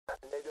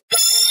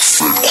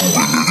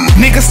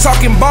Niggas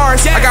talking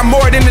bars, I got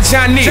more than the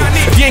John Neal.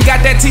 If you ain't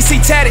got that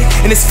TC tatted,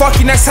 and it's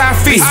fucking, that's how I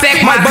feel.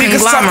 My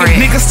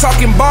niggas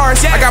talking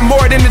bars, I got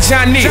more than the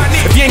John Neal.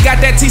 If you ain't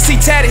got that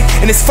TC tatted,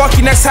 and it's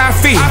fucking, that's how I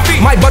feel.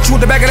 Might butt you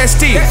with the back of that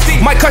steel.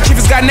 Might cut you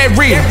if it's got that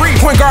real.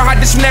 Point guard high,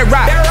 dish from that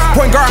rock.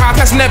 Point guard high,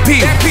 passing that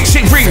peel.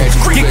 Shit real,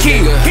 get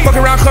killed. Fuck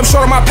around, come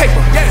short on my paper.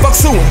 Fuck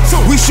suing,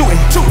 we shooting.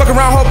 Fuck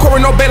around, whole court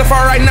with no bailiff,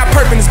 alright, not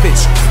perping this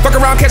bitch. Fuck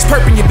around, catch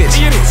perping your bitch.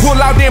 Pull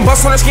out, then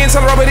bust on her skin,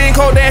 tell her rub it in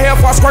cold, then hell,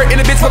 fall squirt in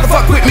the bitch. What the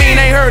fuck with me and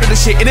ain't heard of the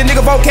shit. And the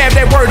nigga vocab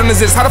that word on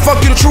this is. How the fuck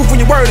you the truth when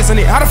your word isn't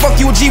it? How the fuck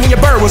you a G when your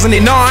bird wasn't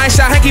it? No, I ain't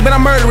shot hanky, but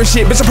I'm murdering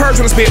shit. Bitch, I'm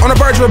purging the spit on the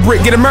verge of a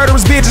brick. Getting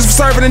murderous bitches for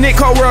serving the Nick.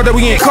 Cold world that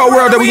we in. Cold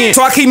world that we in.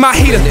 So I keep my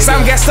heater.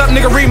 Sound gassed up,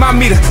 nigga, read my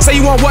meter. Say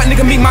you want what,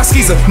 nigga, meet my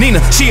skeezer.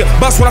 Nina, she a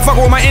bust when I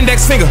fuck with my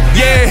index finger.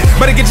 Yeah,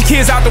 better get your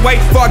kids out the way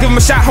before I give them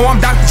a shot. Ho,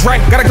 I'm Dr.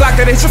 Dre. Got a Glock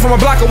that hit you from a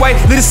block away.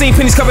 Little scene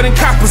pennies covered in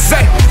coppers.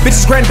 Hey,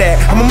 bitch's granddad.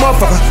 I'm a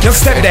motherfucker. Young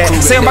stepdad.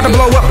 Say I'm about to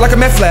blow up like a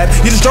meth lab.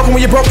 You just joking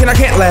when you're broken, I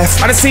can't laugh.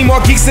 I done seen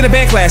more geeks in the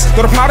band class.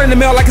 Throw the powder in the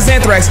mail like it's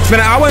anthrax.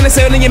 Spend an hour in the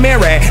cell in your man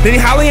rag. Then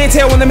he holler ain't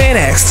tell when the man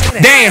asked.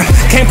 Damn,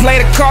 can't play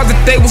the cards that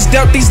they was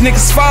dealt, these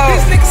niggas fall.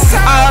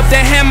 I up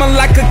that hammer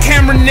like a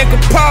camera, nigga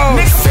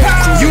pose.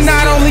 You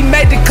not only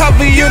made the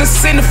cover, you the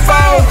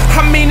centerfold.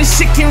 I mean, this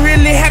shit can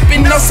really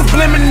happen, no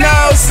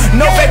subliminals.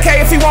 No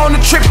vacay if he want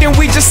a trip, then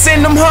we just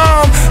send him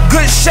home.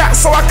 Good shot,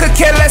 so I could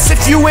care less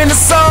if you in the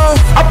song.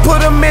 I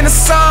put him in the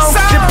song,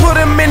 then put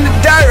him in the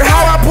dirt.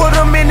 How I put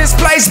him in this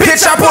place,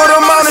 bitch, I put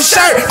him on a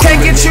shirt.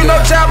 Can't get you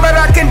no job, but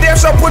I can damn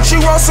sure put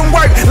you on some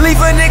work. Leave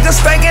a nigga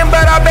stinking,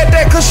 but I bet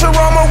that cushion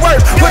aroma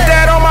works. Put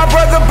that on my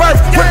brother's birth,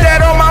 put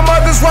that on my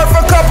mother's worth.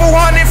 A couple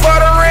hundred for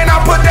the rent,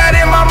 I put that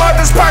in my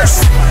mother's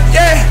purse.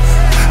 Yeah,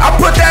 I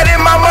put that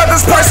in my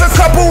mother's purse. A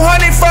couple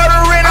hundred for the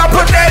rent, I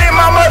put that in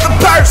my mother's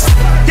purse.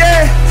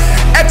 Yeah,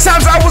 at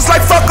times I was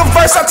like fuck a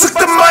verse. I took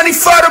the money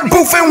for the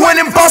booth and went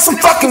and bought some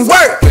fucking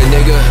work. Hey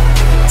nigga,